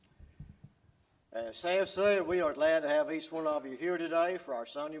As Sam said, we are glad to have each one of you here today for our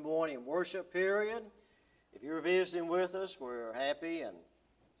Sunday morning worship period. If you're visiting with us, we're happy and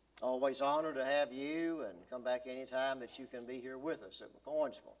always honored to have you, and come back anytime that you can be here with us at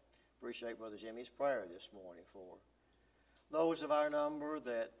McCoynesville. Appreciate Brother Jimmy's prayer this morning for those of our number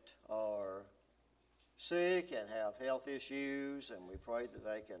that are sick and have health issues, and we pray that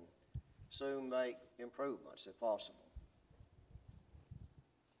they can soon make improvements if possible.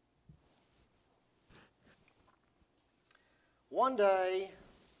 One day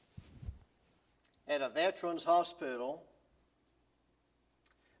at a veterans hospital,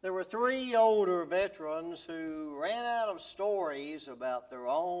 there were three older veterans who ran out of stories about their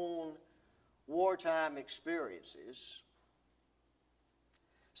own wartime experiences.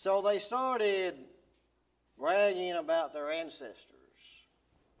 So they started bragging about their ancestors.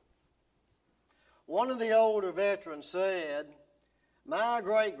 One of the older veterans said, "My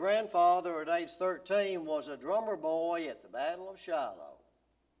great-grandfather at age 13 was a drummer boy at the Battle of Shiloh."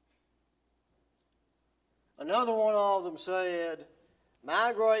 Another one of them said,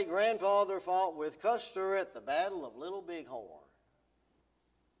 "My great-grandfather fought with Custer at the Battle of Little Bighorn."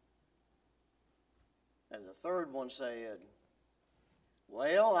 And the third one said,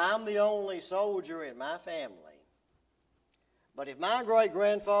 "Well, I'm the only soldier in my family, but if my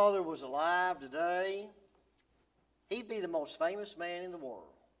great-grandfather was alive today, he'd be the most famous man in the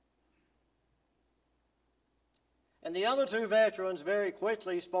world." And the other two veterans very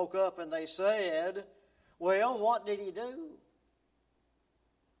quickly spoke up and they said, "Well, what did he do?"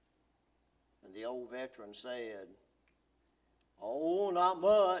 And the old veteran said, "Oh, not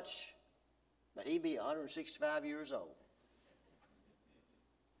much, but he'd be 165 years old."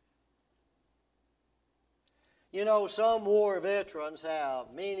 You know, some war veterans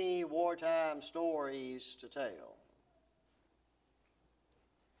have many wartime stories to tell.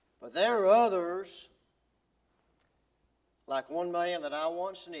 But there are others, like one man that I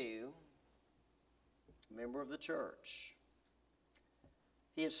once knew, a member of the church.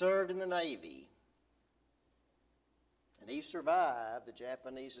 He had served in the Navy, and he survived the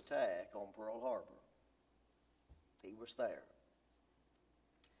Japanese attack on Pearl Harbor. He was there.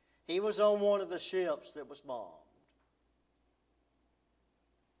 He was on one of the ships that was bombed.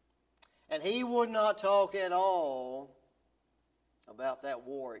 And he would not talk at all about that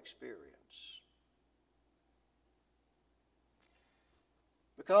war experience.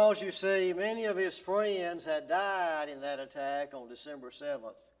 Because, you see, many of his friends had died in that attack on December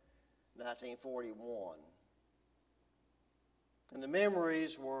 7th, 1941. And the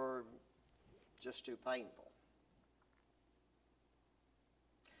memories were just too painful.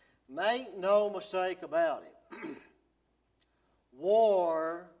 Make no mistake about it.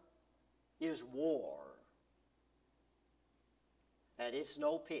 War is war. And it's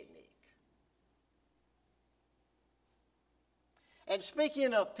no picnic. And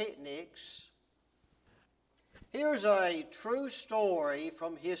speaking of picnics, here's a true story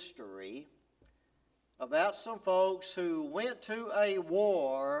from history about some folks who went to a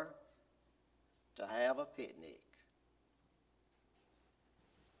war to have a picnic.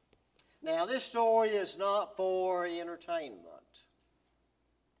 Now, this story is not for entertainment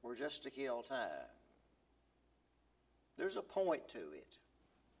or just to kill time. There's a point to it,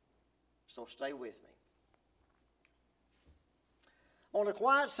 so stay with me. On a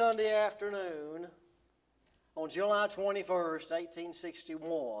quiet Sunday afternoon, on July 21st,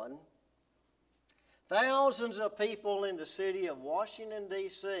 1861, thousands of people in the city of Washington,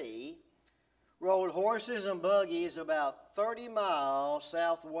 D.C. rode horses and buggies about 30 miles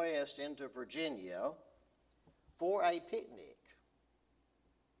southwest into Virginia for a picnic.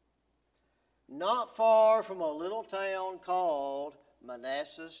 Not far from a little town called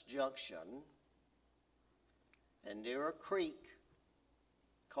Manassas Junction, and near a creek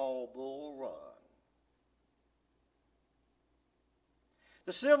called Bull Run.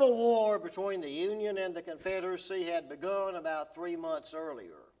 The Civil War between the Union and the Confederacy had begun about 3 months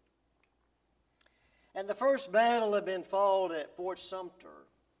earlier. And the first battle had been fought at Fort Sumter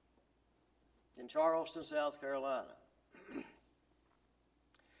in Charleston, South Carolina.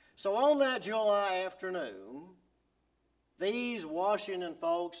 So on that July afternoon, these Washington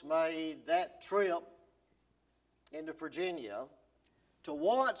folks made that trip into Virginia to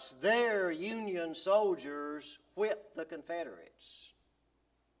watch their Union soldiers whip the Confederates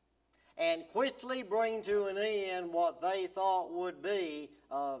and quickly bring to an end what they thought would be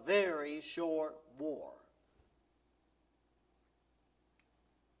a very short war.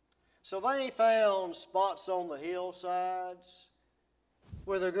 So they found spots on the hillsides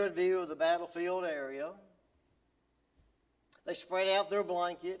with a good view of the battlefield area. They spread out their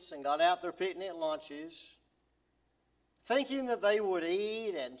blankets and got out their picnic lunches, thinking that they would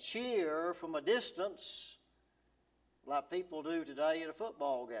eat and cheer from a distance like people do today at a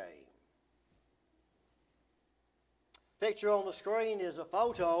football game. Picture on the screen is a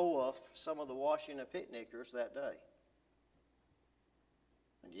photo of some of the Washington picnickers that day.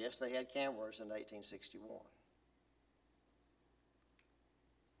 And yes, they had cameras in 1861.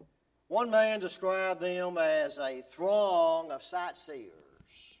 One man described them as a throng of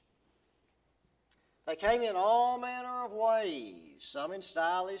sightseers. They came in all manner of ways, some in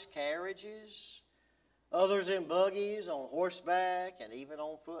stylish carriages, others in buggies, on horseback, and even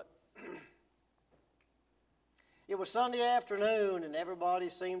on foot. It was Sunday afternoon, and everybody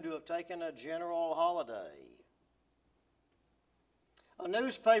seemed to have taken a general holiday. A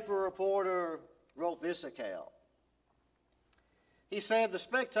newspaper reporter wrote this account. He said the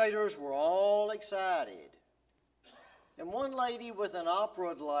spectators were all excited, and one lady with an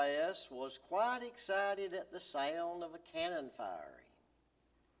opera glass was quite excited at the sound of a cannon firing.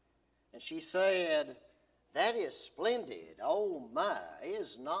 And she said, "That is splendid. Oh my,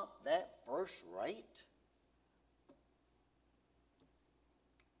 is not that first rate?"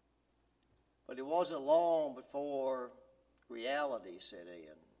 But it wasn't long before reality set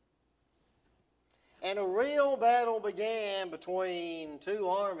in. And a real battle began between two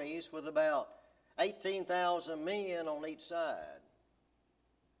armies with about 18,000 men on each side.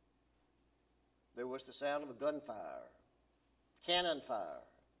 There was the sound of a gunfire, cannon fire,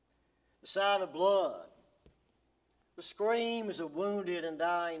 the sight of blood, the screams of wounded and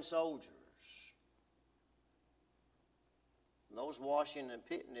dying soldiers. And those Washington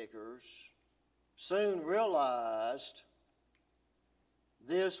picnickers soon realized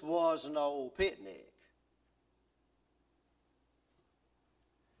this was no picnic.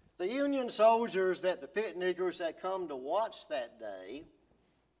 The Union soldiers that the picnickers had come to watch that day,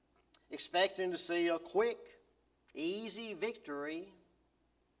 expecting to see a quick, easy victory,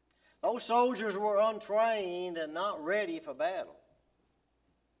 those soldiers were untrained and not ready for battle.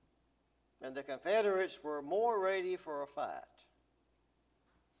 And the Confederates were more ready for a fight.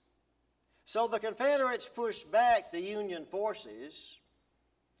 So the Confederates pushed back the Union forces,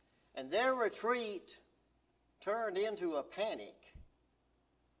 and their retreat turned into a panic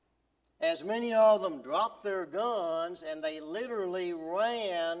as many of them dropped their guns and they literally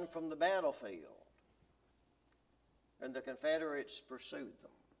ran from the battlefield. And the Confederates pursued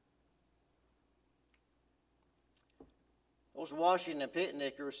them. Those Washington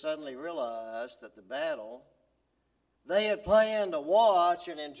picnickers suddenly realized that the battle they had planned to watch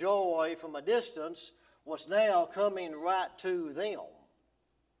and enjoy from a distance was now coming right to them.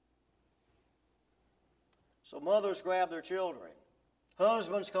 So mothers grabbed their children,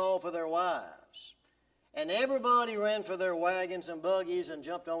 husbands called for their wives, and everybody ran for their wagons and buggies and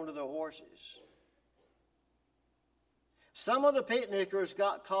jumped onto their horses. Some of the picnickers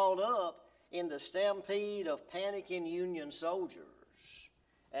got caught up in the stampede of panicking Union soldiers,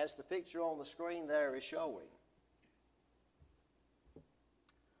 as the picture on the screen there is showing.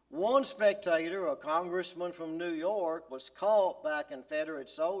 One spectator, a congressman from New York, was caught by Confederate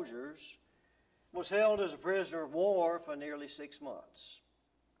soldiers, was held as a prisoner of war for nearly 6 months.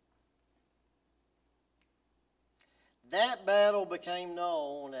 That battle became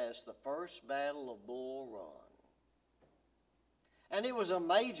known as the First Battle of Bull Run. And it was a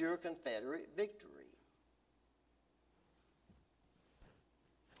major Confederate victory.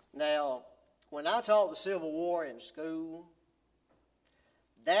 Now, when I taught the Civil War in school,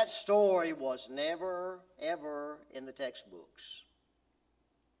 that story was never, ever in the textbooks.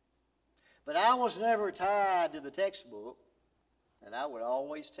 But I was never tied to the textbook, and I would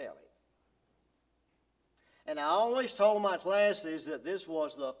always tell it. And I always told my classes that this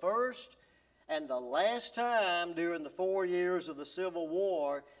was the first and the last time during the 4 years of the Civil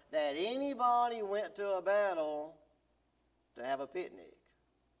War that anybody went to a battle to have a picnic.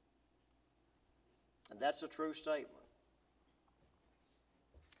 And that's a true statement.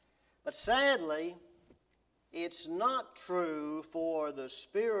 But sadly, it's not true for the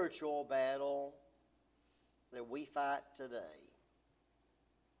spiritual battle that we fight today.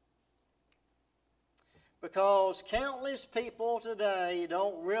 Because countless people today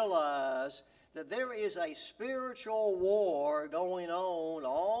don't realize that there is a spiritual war going on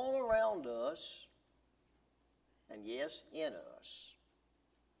all around us, and yes, in us.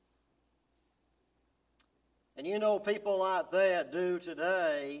 And you know, people like that do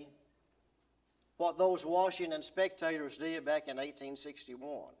today what those Washington spectators did back in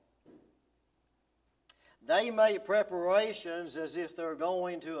 1861. They make preparations as if they're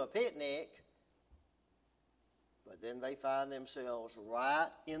going to a picnic, but But then they find themselves right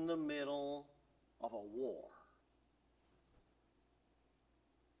in the middle of a war.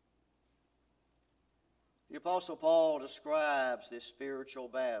 The Apostle Paul describes this spiritual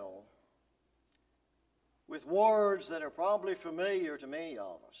battle with words that are probably familiar to many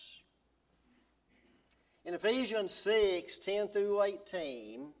of us. In Ephesians 6, 10 through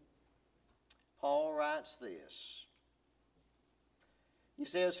 18, Paul writes this. He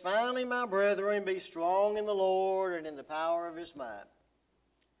says, "Finally, my brethren, be strong in the Lord and in the power of his might.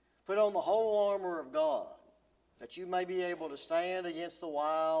 Put on the whole armor of God, that you may be able to stand against the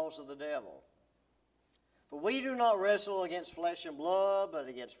wiles of the devil. For we do not wrestle against flesh and blood, but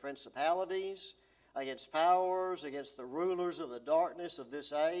against principalities, against powers, against the rulers of the darkness of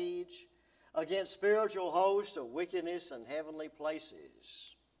this age, against spiritual hosts of wickedness in heavenly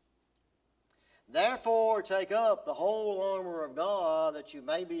places. Therefore take up the whole armor of God, that you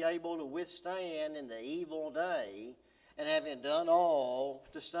may be able to withstand in the evil day, and having done all,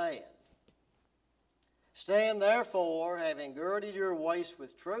 to stand. Stand therefore, having girded your waist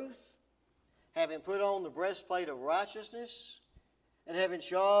with truth, having put on the breastplate of righteousness, and having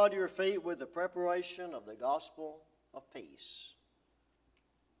shod your feet with the preparation of the gospel of peace.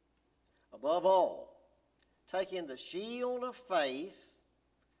 Above all, taking the shield of faith,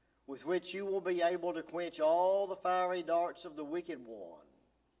 with which you will be able to quench all the fiery darts of the wicked one,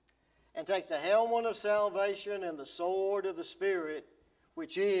 and take the helmet of salvation and the sword of the Spirit,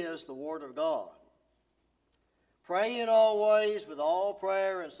 which is the Word of God. Praying always with all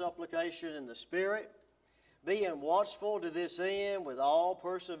prayer and supplication in the Spirit, being watchful to this end with all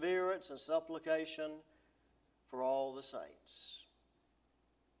perseverance and supplication for all the saints."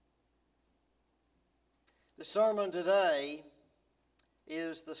 The sermon today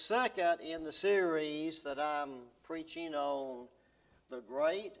is the second in the series that I'm preaching on the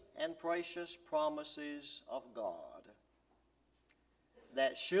great and precious promises of God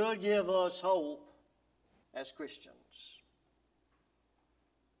that should give us hope as Christians.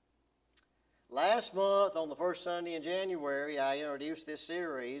 Last month, on the first Sunday in January, I introduced this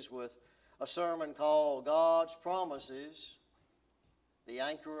series with a sermon called God's Promises, the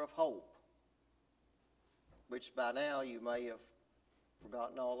Anchor of Hope, which by now you may have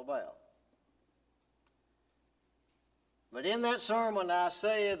forgotten all about. But in that sermon, I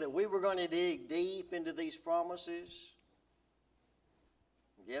said that we were going to dig deep into these promises.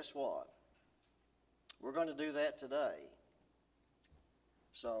 And guess what? We're going to do that today.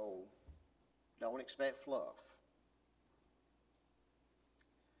 So, don't expect fluff.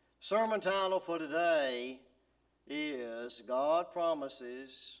 Sermon title for today is God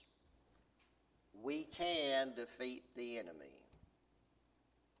Promises We Can Defeat the Enemy.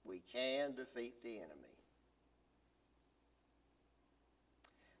 We can defeat the enemy.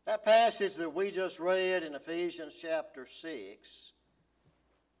 That passage that we just read in Ephesians chapter 6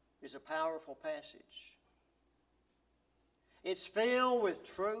 is a powerful passage. It's filled with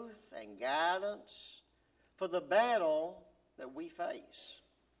truth and guidance for the battle that we face.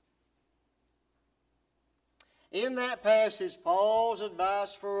 In that passage, Paul's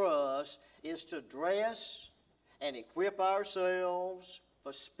advice for us is to dress and equip ourselves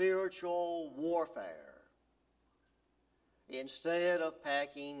for spiritual warfare instead of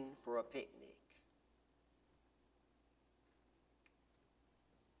packing for a picnic.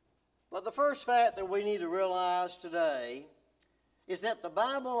 But the first fact that we need to realize today is that the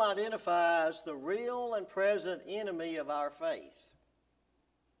Bible identifies the real and present enemy of our faith.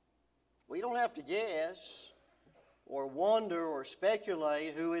 We don't have to guess or wonder or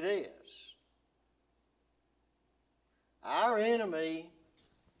speculate who it is. Our enemy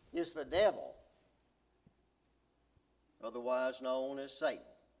is the devil, otherwise known as Satan.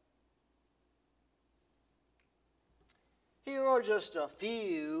 Here are just a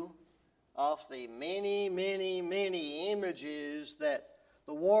few of the many, many, many images that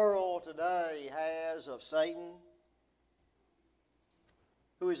the world today has of Satan,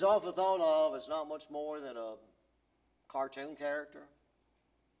 who is often thought of as not much more than a cartoon character,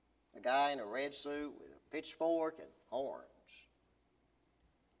 a guy in a red suit with a pitchfork and horns.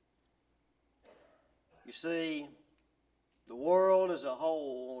 You see, the world as a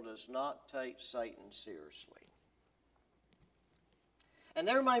whole does not take Satan seriously. And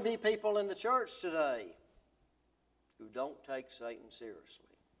there may be people in the church today who don't take Satan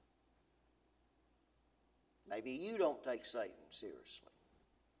seriously. Maybe you don't take Satan seriously.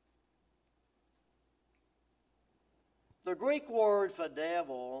 The Greek word for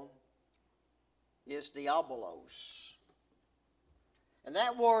devil is diabolos. And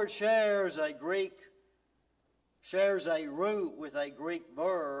that word shares a root with a Greek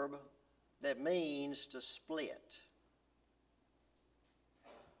verb that means to split.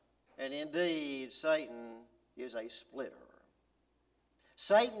 And indeed, Satan is a splitter.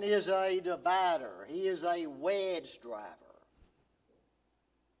 Satan is a divider. He is a wedge driver.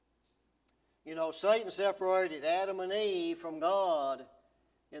 You know, Satan separated Adam and Eve from God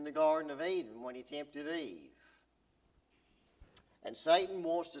in the Garden of Eden when he tempted Eve. And Satan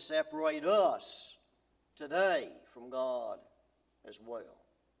wants to separate us today from God as well.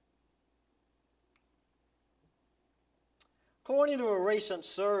 According to a recent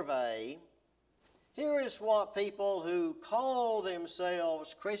survey, here is what people who call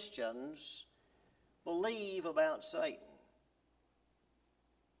themselves Christians believe about Satan.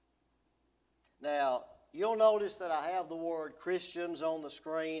 Now, you'll notice that I have the word Christians on the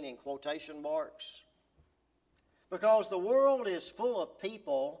screen in quotation marks, because the world is full of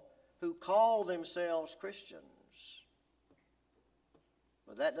people who call themselves Christians.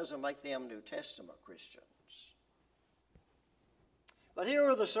 But that doesn't make them New Testament Christians. But here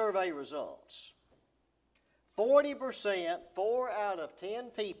are the survey results. 40%, 4 out of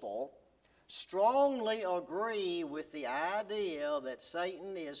 10 people, strongly agree with the idea that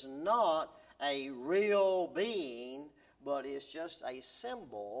Satan is not a real being, but is just a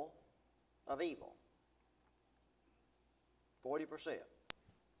symbol of evil. 40%.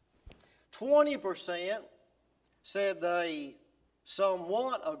 20% said they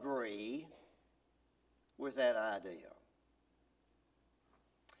somewhat agree with that idea.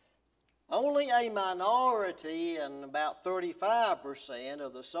 Only a minority, and about 35%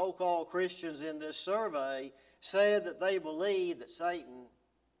 of the so-called Christians in this survey, said that they believe that Satan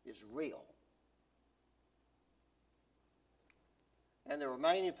is real. And the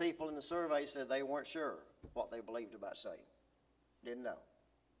remaining people in the survey said they weren't sure what they believed about Satan. Didn't know.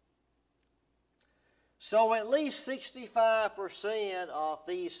 So at least 65% of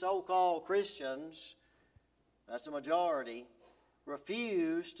these so-called Christians, that's the majority,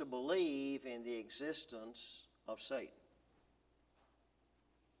 refuse to believe in the existence of Satan.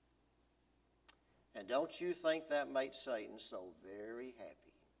 And don't you think that makes Satan so very happy?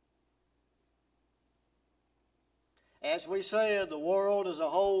 As we said, the world as a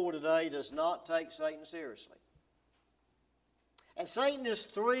whole today does not take Satan seriously. And Satan is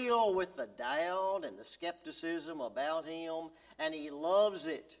thrilled with the doubt and the skepticism about him, and he loves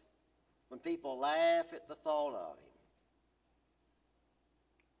it when people laugh at the thought of him.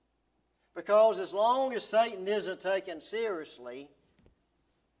 Because as long as Satan isn't taken seriously,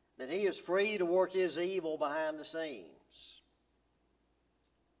 then he is free to work his evil behind the scenes.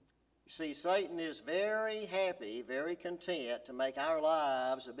 You see, Satan is very happy, very content to make our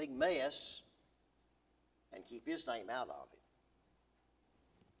lives a big mess and keep his name out of it.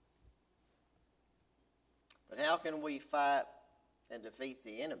 But how can we fight and defeat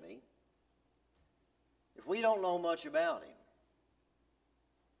the enemy if we don't know much about him?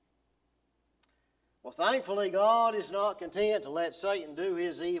 Well, thankfully, God is not content to let Satan do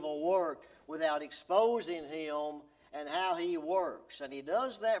his evil work without exposing him and how he works. And he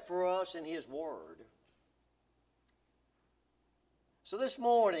does that for us in his Word. So this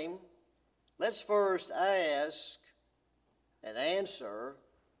morning, let's first ask and answer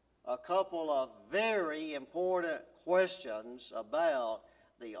a couple of very important questions about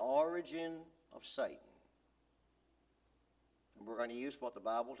the origin of Satan. And we're going to use what the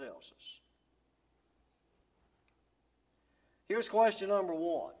Bible tells us. Here's question number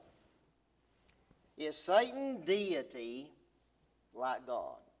 1. Is Satan deity like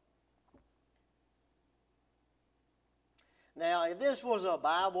God? Now, if this was a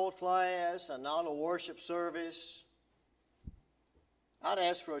Bible class and not a worship service, I'd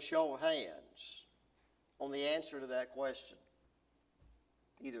ask for a show of hands on the answer to that question.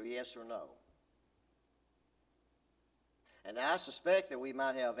 Either yes or no. And I suspect that we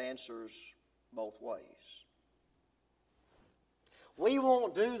might have answers both ways. We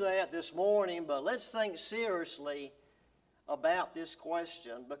won't do that this morning, but let's think seriously about this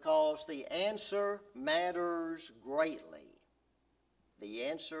question because the answer matters greatly. The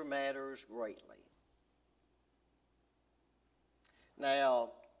answer matters greatly.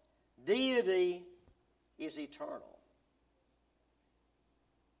 Now, deity is eternal.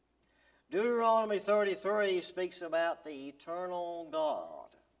 Deuteronomy 33 speaks about the eternal God.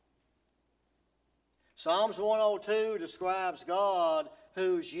 Psalms 102 describes God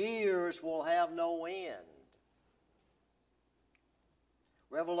whose years will have no end.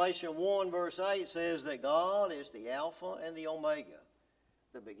 Revelation 1 verse 8 says that God is the Alpha and the Omega,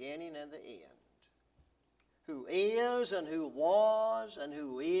 the beginning and the end, who is and who was and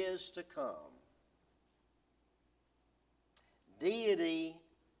who is to come. Deity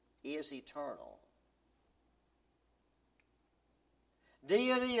is eternal.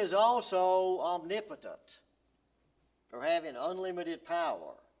 Deity is also omnipotent, or having unlimited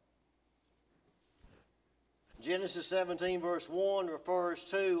power. Genesis 17 verse 1 refers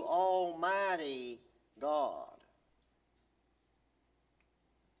to Almighty God.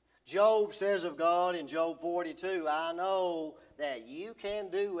 Job says of God in Job 42, I know that you can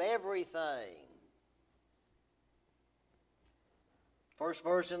do everything. First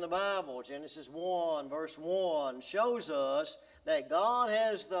verse in the Bible, Genesis 1 verse 1, shows us that God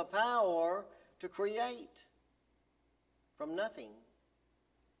has the power to create from nothing.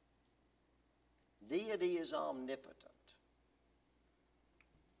 Deity is omnipotent.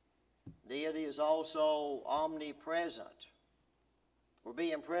 Deity is also omnipresent. We're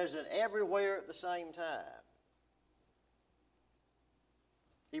being present everywhere at the same time.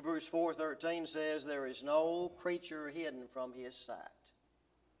 Hebrews 4:13 says, there is no creature hidden from his sight.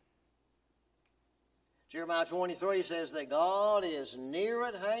 Jeremiah 23 says that God is near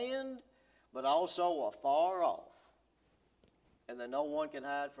at hand, but also afar off, and that no one can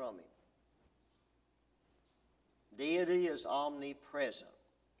hide from him. Deity is omnipresent.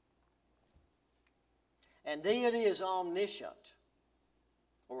 And deity is omniscient,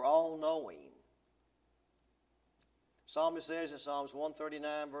 or all-knowing. Psalmist says in Psalms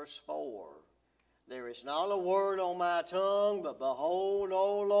 139 verse 4, there is not a word on my tongue, but behold,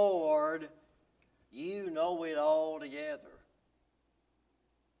 O Lord, you know it altogether.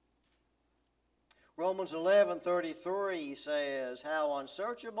 Romans 11:33 says, how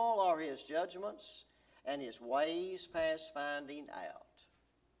unsearchable are his judgments, and his ways past finding out.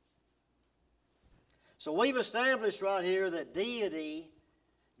 So we've established right here that deity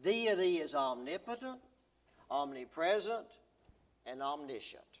is omnipotent, omnipresent, and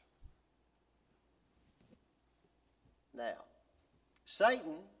omniscient. Now,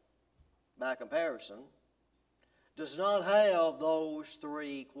 Satan, by comparison, does not have those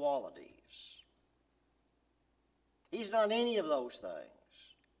three qualities. He's not any of those things.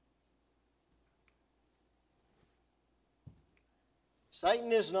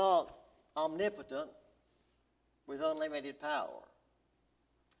 Satan is not omnipotent with unlimited power.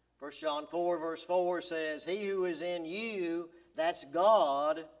 1 John 4 verse 4 says, he who is in you, that's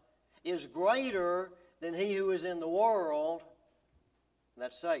God, is greater than he who is in the world,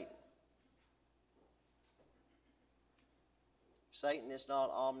 that's Satan. Satan is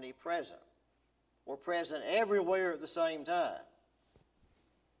not omnipresent or present everywhere at the same time.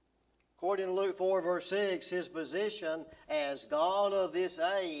 According to Luke 4 verse 6, his position as God of this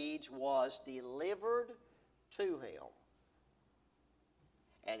age was delivered to him.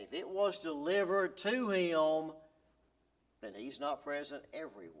 And if it was delivered to him, then he's not present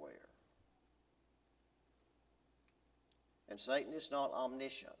everywhere. And Satan is not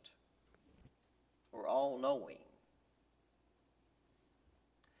omniscient or all-knowing.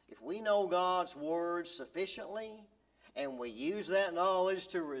 If we know God's word sufficiently and we use that knowledge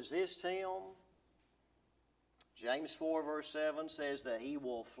to resist him, James 4 verse 7 says that he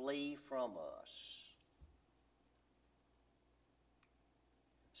will flee from us.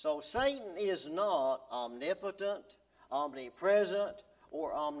 So Satan is not omnipotent, omnipresent,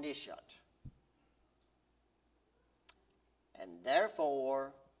 or omniscient. And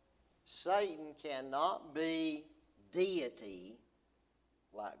therefore, Satan cannot be deity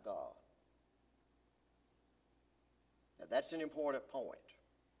like God. Now that's an important point.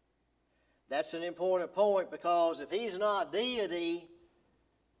 That's an important point because if he's not deity,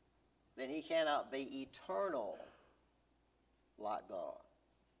 then he cannot be eternal like God.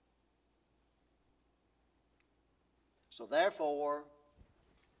 So therefore,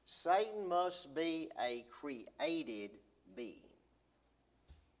 Satan must be a created being.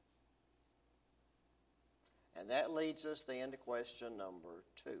 And that leads us then to question number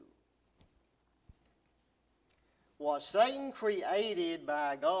 2. Was Satan created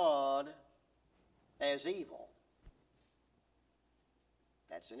by God as evil?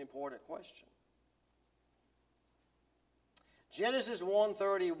 That's an important question. Genesis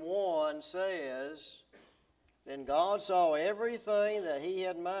 1:31 says, then God saw everything that he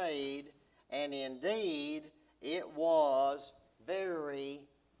had made, and indeed it was very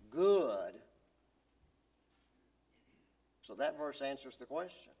good. So that verse answers the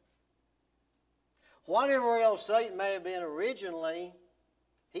question. Whatever else Satan may have been originally,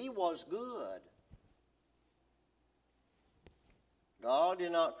 he was good. God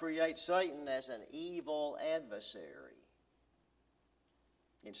did not create Satan as an evil adversary.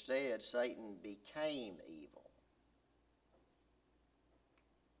 Instead, Satan became evil.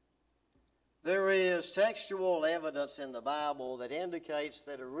 There is textual evidence in the Bible that indicates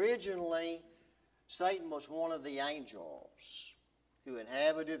that originally Satan was one of the angels who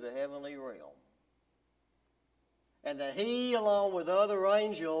inhabited the heavenly realm, and that he, along with other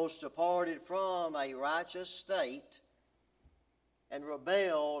angels, departed from a righteous state and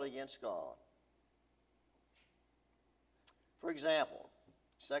rebelled against God. For example,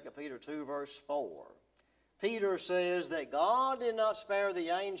 2 Peter 2 verse 4, Peter says that God did not spare the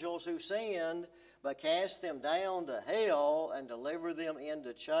angels who sinned, but cast them down to hell and delivered them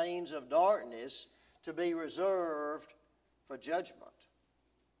into chains of darkness to be reserved for judgment.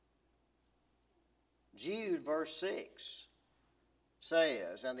 Jude verse 6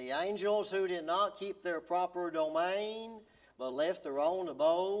 says, and the angels who did not keep their proper domain, but left their own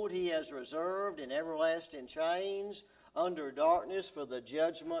abode, he has reserved in everlasting chains under darkness for the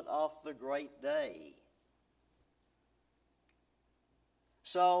judgment of the great day.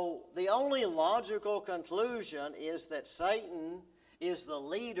 So the only logical conclusion is that Satan is the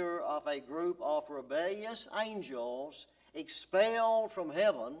leader of a group of rebellious angels expelled from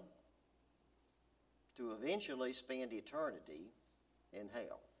heaven to eventually spend eternity in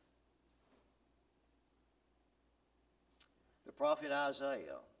hell. The prophet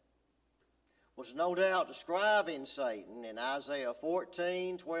Isaiah was no doubt describing Satan in Isaiah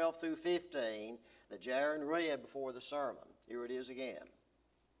 14, 12 through 15 that Jaron read before the sermon. Here it is again.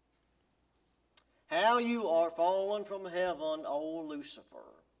 How you are fallen from heaven, O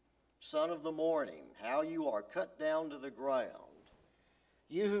Lucifer, son of the morning, how you are cut down to the ground,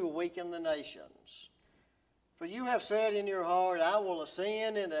 you who weaken the nations. For you have said in your heart, I will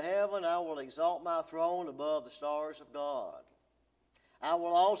ascend into heaven, I will exalt my throne above the stars of God. I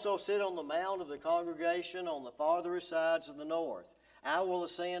will also sit on the mount of the congregation on the farthest sides of the north. I will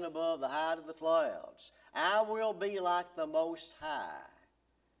ascend above the height of the clouds. I will be like the Most High.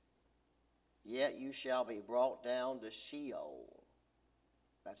 Yet you shall be brought down to Sheol,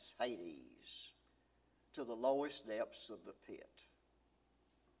 that's Hades, to the lowest depths of the pit.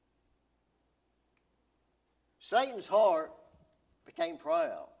 Satan's heart became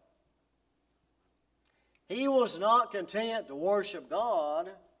proud. He was not content to worship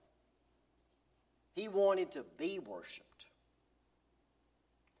God. He wanted to be worshiped.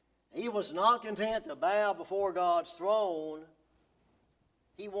 He was not content to bow before God's throne.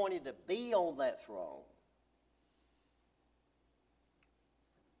 He wanted to be on that throne.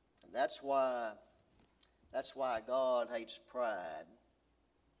 And that's why God hates pride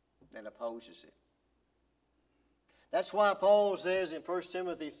and opposes it. That's why Paul says in 1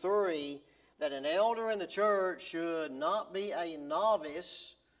 Timothy 3 that an elder in the church should not be a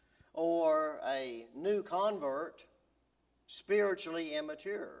novice or a new convert, spiritually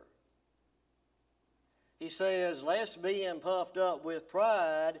immature. He says, lest being puffed up with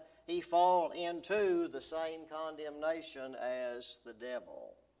pride, he fall into the same condemnation as the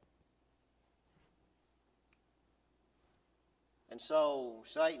devil. And so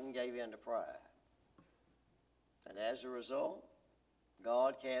Satan gave in to pride. And as a result,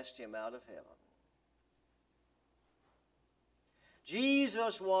 God cast him out of heaven.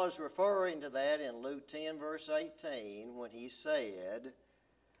 Jesus was referring to that in Luke 10 verse 18 when he said,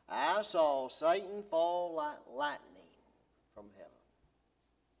 I saw Satan fall like lightning from heaven.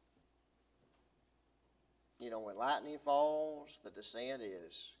 You know, when lightning falls, the descent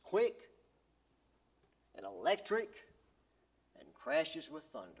is quick and electric and crashes with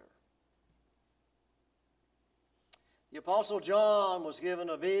thunder. The Apostle John was given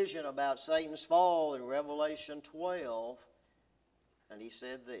a vision about Satan's fall in Revelation 12, and he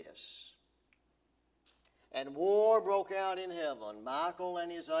said this, and war broke out in heaven. Michael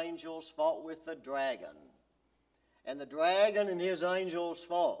and his angels fought with the dragon, and the dragon and his angels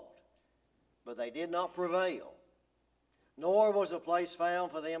fought, but they did not prevail, nor was a place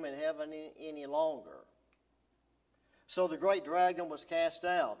found for them in heaven any longer. So the great dragon was cast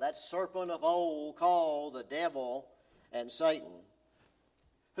out, that serpent of old called the devil and Satan,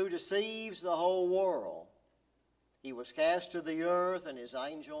 who deceives the whole world. He was cast to the earth, and his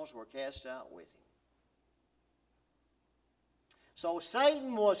angels were cast out with him. So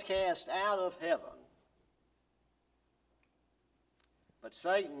Satan was cast out of heaven. But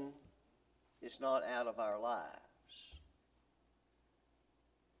Satan is not out of our lives.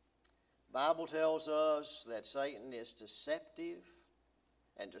 The Bible tells us that Satan is deceptive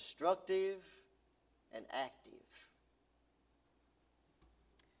and destructive and active.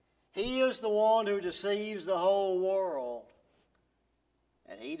 He is the one who deceives the whole world,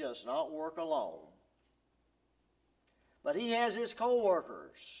 and he does not work alone. But he has his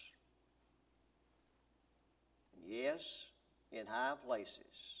co-workers. Yes, in high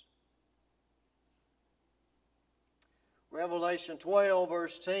places. Revelation 12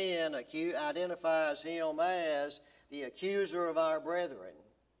 verse 10 identifies him as the accuser of our brethren,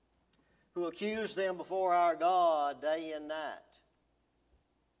 who accused them before our God day and night.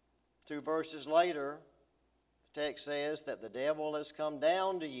 2 verses later, the text says that the devil has come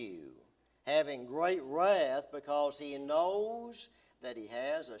down to you, having great wrath, because he knows that he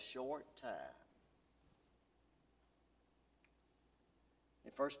has a short time.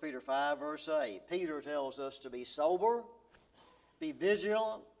 In 1 Peter 5, verse 8, Peter tells us to be sober, be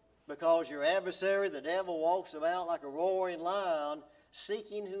vigilant, because your adversary, the devil, walks about like a roaring lion,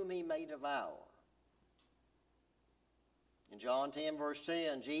 seeking whom he may devour. In John 10, verse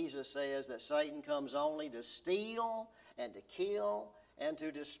 10, Jesus says that Satan comes only to steal and to kill and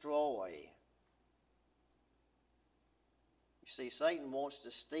to destroy. You see, Satan wants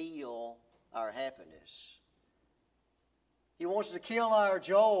to steal our happiness. He wants to kill our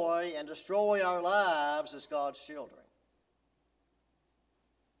joy and destroy our lives as God's children.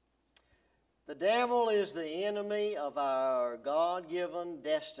 The devil is the enemy of our God-given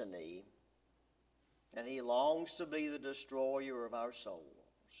destiny, and he longs to be the destroyer of our souls.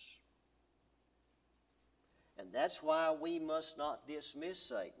 And that's why we must not dismiss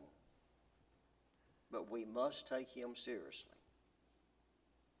Satan, but we must take him seriously.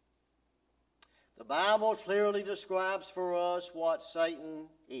 The Bible clearly describes for us what Satan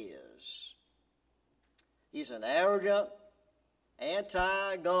is. He's an arrogant,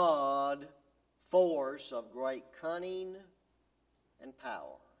 anti-God force of great cunning and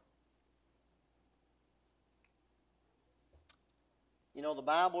power. You know, the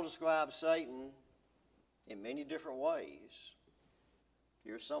Bible describes Satan in many different ways.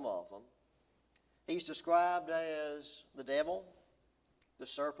 Here's some of them. He's described as the devil, the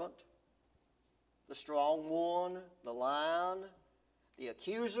serpent, the strong one, the lion, the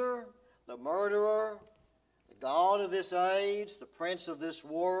accuser, the murderer, the god of this age, the prince of this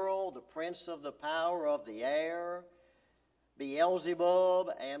world, the prince of the power of the air, Beelzebub,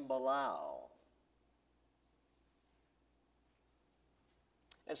 and Belial.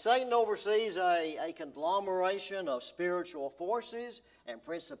 And Satan oversees a conglomeration of spiritual forces and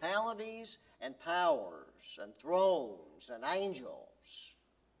principalities and powers and thrones and angels.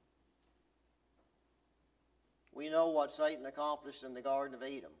 We know what Satan accomplished in the Garden of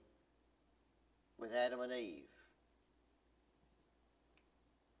Eden with Adam and Eve.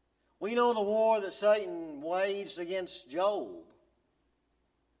 We know the war that Satan waged against Job.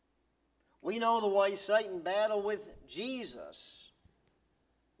 We know the way Satan battled with Jesus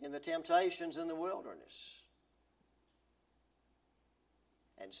in the temptations in the wilderness.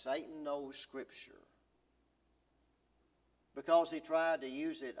 And Satan knows Scripture because he tried to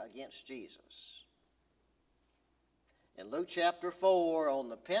use it against Jesus. In Luke chapter 4, on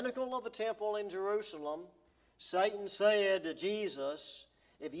the pinnacle of the temple in Jerusalem, Satan said to Jesus,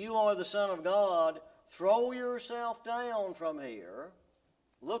 "If you are the Son of God, throw yourself down from here."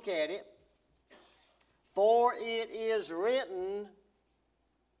 Look at it. "For it is written,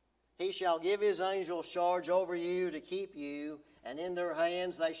 He shall give His angels charge over you to keep you, and in their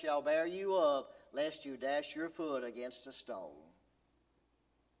hands they shall bear you up, lest you dash your foot against a stone."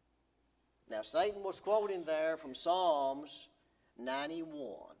 Now, Satan was quoting there from Psalms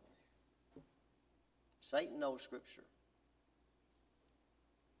 91. Satan knows Scripture.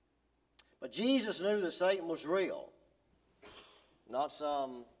 But Jesus knew that Satan was real, not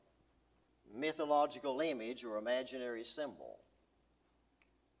some mythological image or imaginary symbol.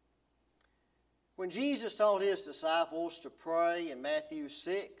 When Jesus taught his disciples to pray in Matthew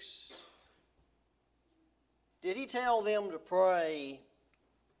 6, did he tell them to pray,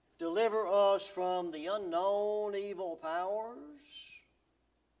 "Deliver us from the unknown evil powers"?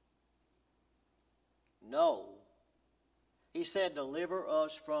 No. He said, "Deliver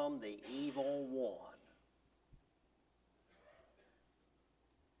us from the evil one."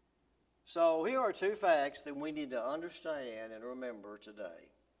 So here are two facts that we need to understand and remember today.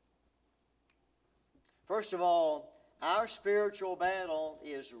 First of all, our spiritual battle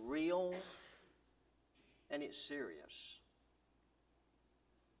is real and it's serious.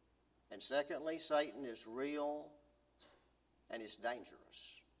 And secondly, Satan is real and it's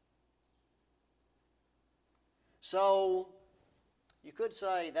dangerous. So, you could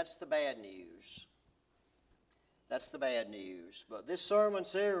say that's the bad news. That's the bad news. But this sermon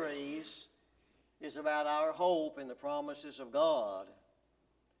series is about our hope in the promises of God.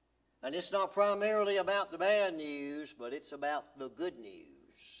 And it's not primarily about the bad news, but it's about the good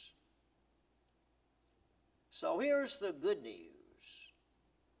news. So here's the good news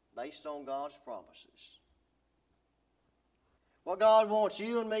based on God's promises. What God wants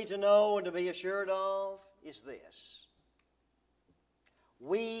you and me to know and to be assured of is this: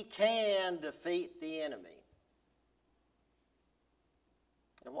 we can defeat the enemy.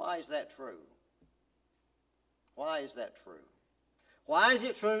 And why is that true? Why is that true? Why is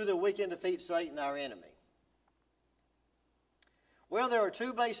it true that we can defeat Satan, our enemy? Well, there are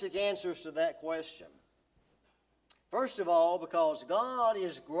two basic answers to that question. First of all, because God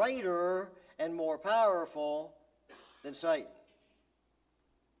is greater and more powerful than Satan.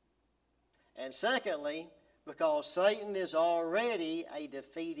 And secondly, because Satan is already a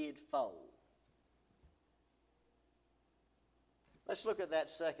defeated foe. Let's look at that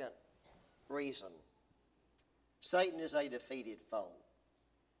second reason. Satan is a defeated foe.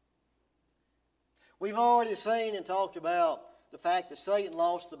 We've already seen and talked about the fact that Satan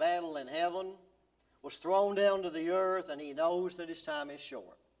lost the battle in heaven, was thrown down to the earth, and he knows that his time is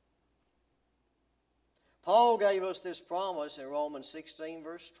short. Paul gave us this promise in Romans 16,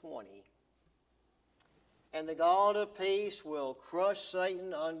 verse 20. And the God of peace will crush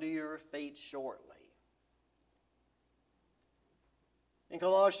Satan under your feet shortly. In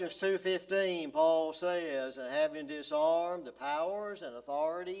Colossians 2:15, Paul says, and having disarmed the powers and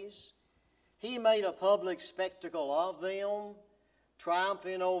authorities, he made a public spectacle of them,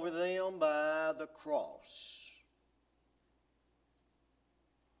 triumphing over them by the cross.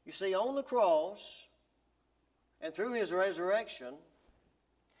 You see, on the cross, and through his resurrection,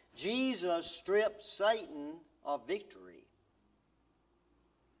 Jesus stripped Satan of victory.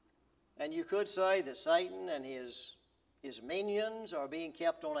 And you could say that Satan and his minions are being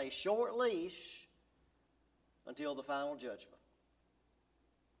kept on a short leash until the final judgment.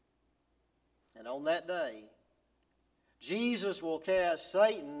 And on that day, Jesus will cast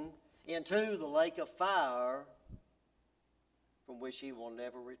Satan into the lake of fire from which he will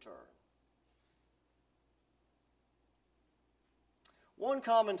never return. One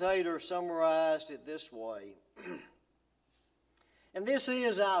commentator summarized it this way, and this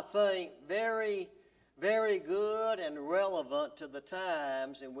is, I think, very, very good and relevant to the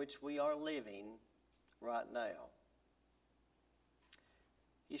times in which we are living right now.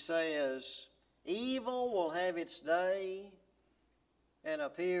 He says, evil will have its day and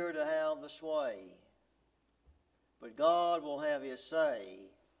appear to have the sway, but God will have his say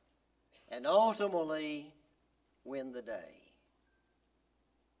and ultimately win the day.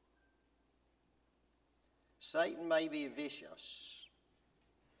 Satan may be vicious,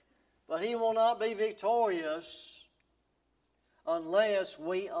 but he will not be victorious unless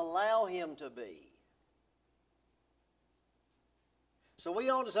we allow him to be. So we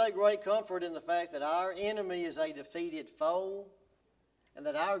ought to take great comfort in the fact that our enemy is a defeated foe and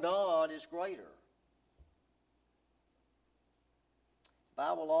that our God is greater. The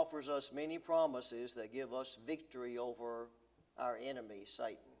Bible offers us many promises that give us victory over our enemy,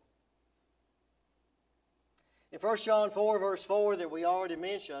 Satan. In 1 John 4, verse 4 that we already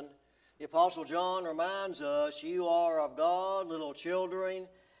mentioned, the Apostle John reminds us, you are of God, little children,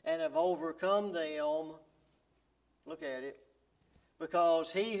 and have overcome them. Look at it. Because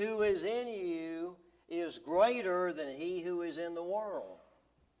he who is in you is greater than he who is in the world.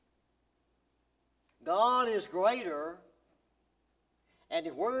 God is greater, and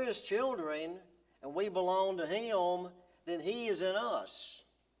if we're his children and we belong to him, then he is in us.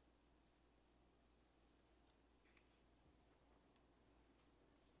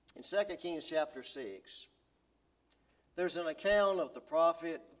 In 2 Kings chapter 6, there's an account of the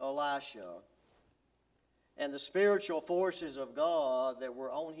prophet Elisha and the spiritual forces of God that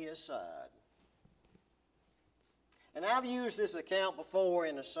were on his side. And I've used this account before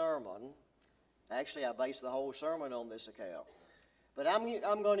in a sermon. Actually, I based the whole sermon on this account. But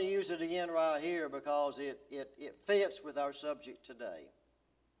I'm going to use it again right here because it fits with our subject today.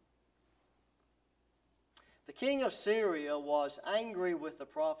 The king of Syria was angry with the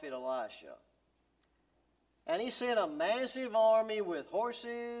prophet Elisha. And he sent a massive army with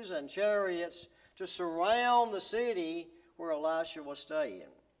horses and chariots to surround the city where Elisha was staying.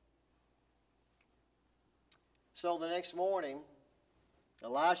 So the next morning,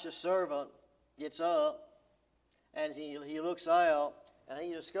 Elisha's servant gets up and he looks out and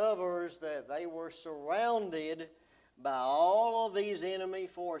he discovers that they were surrounded by all of these enemy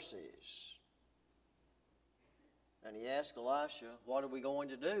forces. And he asked Elisha, what are we going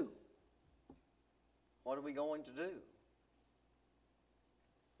to do? What are we going to do?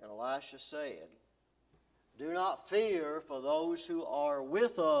 And Elisha said, do not fear, for those who are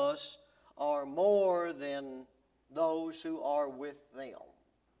with us are more than those who are with them.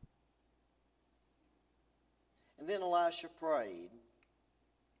 And then Elisha prayed,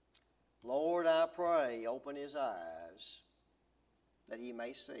 Lord, I pray, open his eyes that he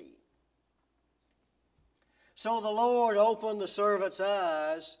may see. So the Lord opened the servant's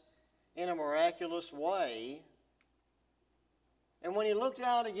eyes in a miraculous way, And when he looked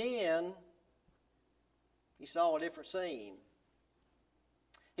out again, he saw a different scene.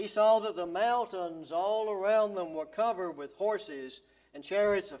 He saw that the mountains all around them were covered with horses and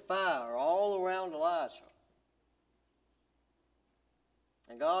chariots of fire all around Elijah.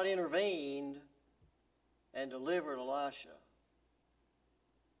 And God intervened and delivered Elisha.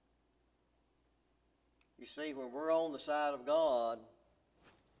 You see, when we're on the side of God,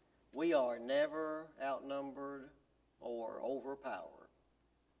 we are never outnumbered or overpowered.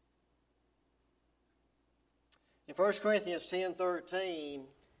 In 1 Corinthians 10:13,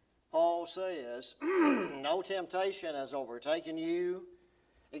 Paul says, "No temptation has overtaken you,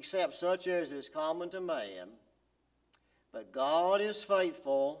 except such as is common to man. But God is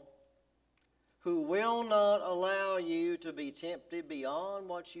faithful, who will not allow you to be tempted beyond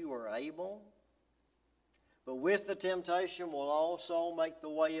what you are able, but with the temptation will also make the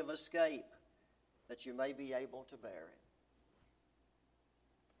way of escape, that you may be able to bear it."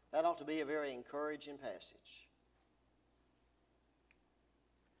 That ought to be a very encouraging passage.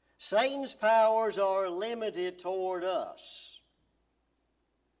 Satan's powers are limited toward us.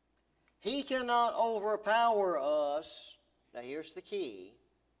 He cannot overpower us. Now here's the key.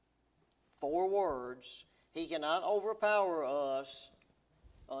 4 words. He cannot overpower us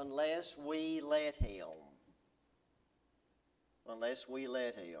unless we let him. Unless we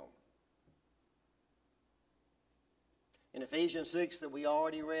let him. In Ephesians 6 that we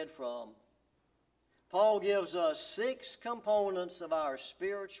already read from, Paul gives us 6 components of our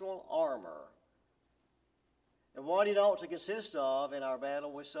spiritual armor and what it ought to consist of in our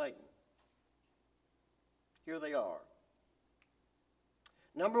battle with Satan. Here they are.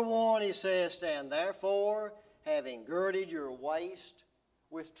 Number 1, he says, "Stand therefore, having girded your waist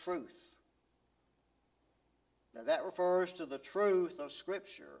with truth." Now that refers to the truth of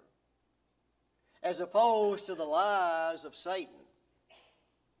Scripture, as opposed to the lies of Satan,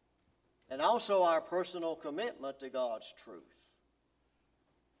 and also our personal commitment to God's truth.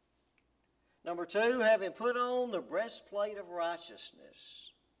 Number 2, having put on the breastplate of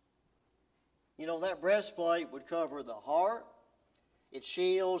righteousness. You know, that breastplate would cover the heart. It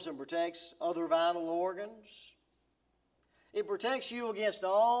shields and protects other vital organs. It protects you against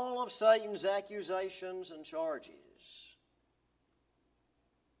all of Satan's accusations and charges.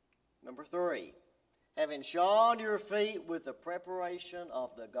 Number 3, having shod your feet with the preparation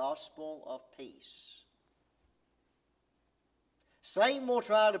of the gospel of peace. Satan will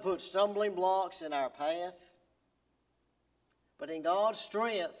try to put stumbling blocks in our path, but in God's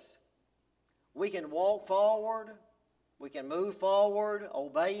strength, we can walk forward, we can move forward,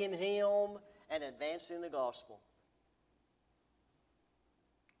 obeying Him and advancing the gospel.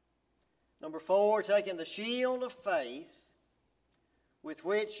 Number 4, taking the shield of faith, with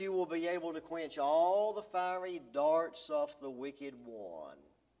which you will be able to quench all the fiery darts of the wicked one.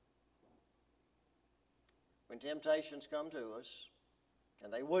 When temptations come to us,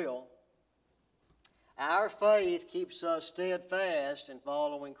 and they will, our faith keeps us steadfast in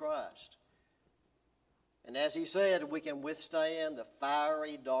following Christ. And as he said, we can withstand the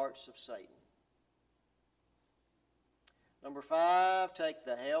fiery darts of Satan. Number 5, take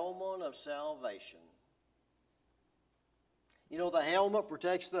the helmet of salvation. You know, the helmet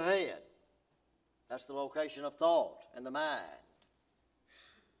protects the head. That's the location of thought and the mind.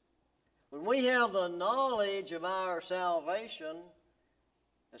 When we have the knowledge of our salvation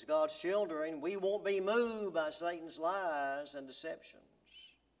as God's children, we won't be moved by Satan's lies and deceptions.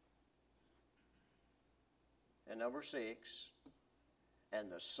 And number 6, and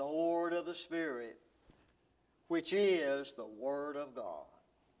the sword of the Spirit, which is the Word of God.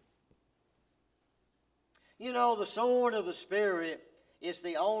 You know, the sword of the Spirit is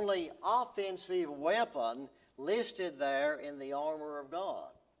the only offensive weapon listed there in the armor of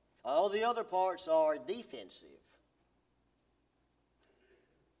God. All the other parts are defensive.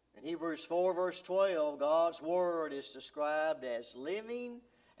 In Hebrews 4 verse 12, God's Word is described as living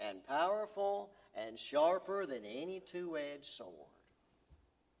and powerful and sharper than any two-edged sword.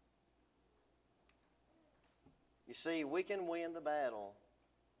 You see, we can win the battle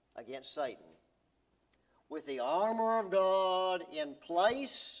against Satan with the armor of God in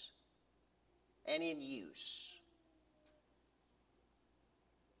place and in use.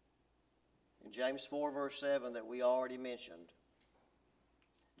 In James 4 verse 7 that we already mentioned,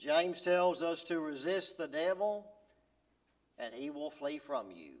 James tells us to resist the devil and he will flee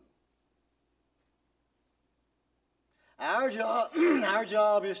from you. Our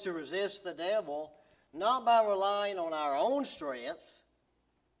job is to resist the devil not by relying on our own strength,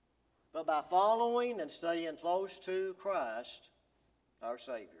 but by following and staying close to Christ, our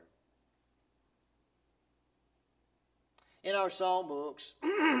Savior. In our songbooks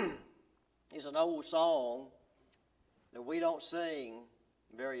is an old song that we don't sing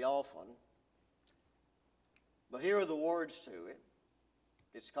very often, but here are the words to it.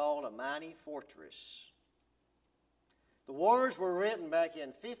 It's called A Mighty Fortress. The words were written back in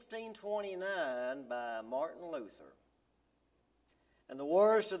 1529 by Martin Luther. And the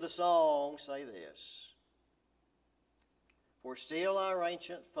words to the song say this: For still our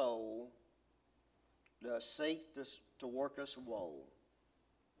ancient foe does seek to work us woe.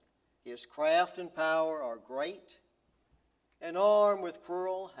 His craft and power are great, and armed with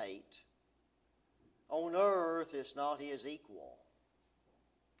cruel hate. On earth is not his equal.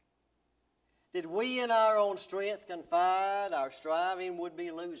 Did we in our own strength confide, our striving would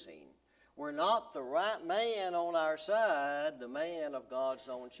be losing. Were not the right man on our side, the man of God's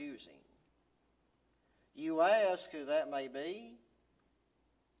own choosing. You ask who that may be?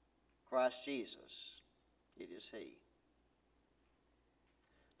 Christ Jesus, it is he.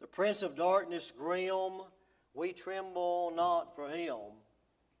 The prince of darkness grim, we tremble not for him.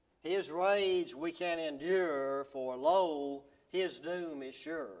 His rage we can endure, for lo, his doom is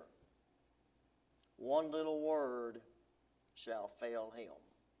sure. One little word shall fail him.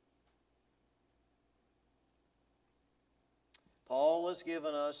 Paul has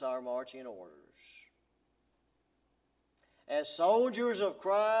given us our marching orders. As soldiers of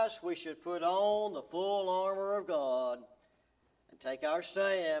Christ, we should put on the full armor of God and take our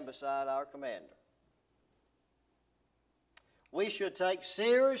stand beside our commander. We should take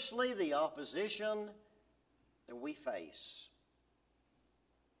seriously the opposition that we face.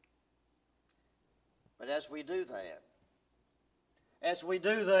 But as we do that,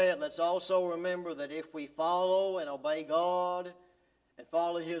 let's also remember that if we follow and obey God and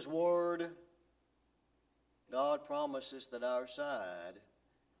follow his word, God promises that our side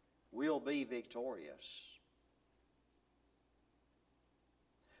will be victorious.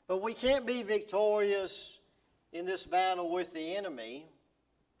 But we can't be victorious in this battle with the enemy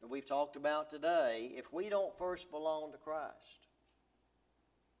that we've talked about today if we don't first belong to Christ.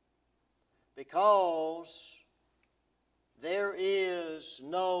 Because there is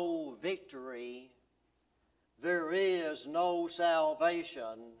no victory, there is no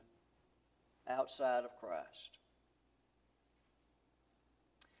salvation outside of Christ.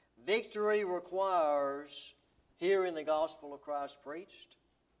 Victory requires hearing the gospel of Christ preached.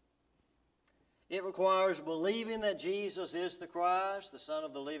 It requires believing that Jesus is the Christ, the Son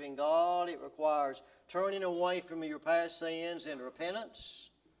of the living God. It requires turning away from your past sins in repentance.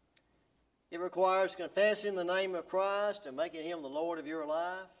 It requires confessing the name of Christ and making him the Lord of your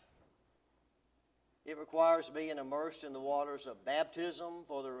life. It requires being immersed in the waters of baptism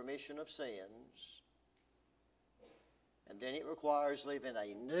for the remission of sins. And then it requires living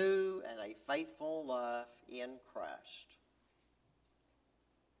a new and a faithful life in Christ.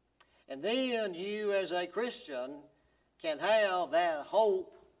 And then you as a Christian can have that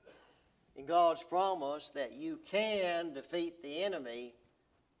hope in God's promise that you can defeat the enemy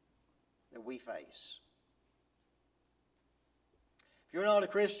that we face. If you're not a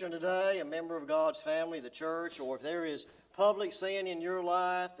Christian today, a member of God's family, the church, or if there is public sin in your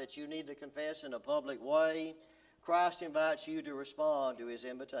life that you need to confess in a public way, Christ invites you to respond to his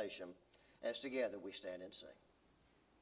invitation as together we stand and sing.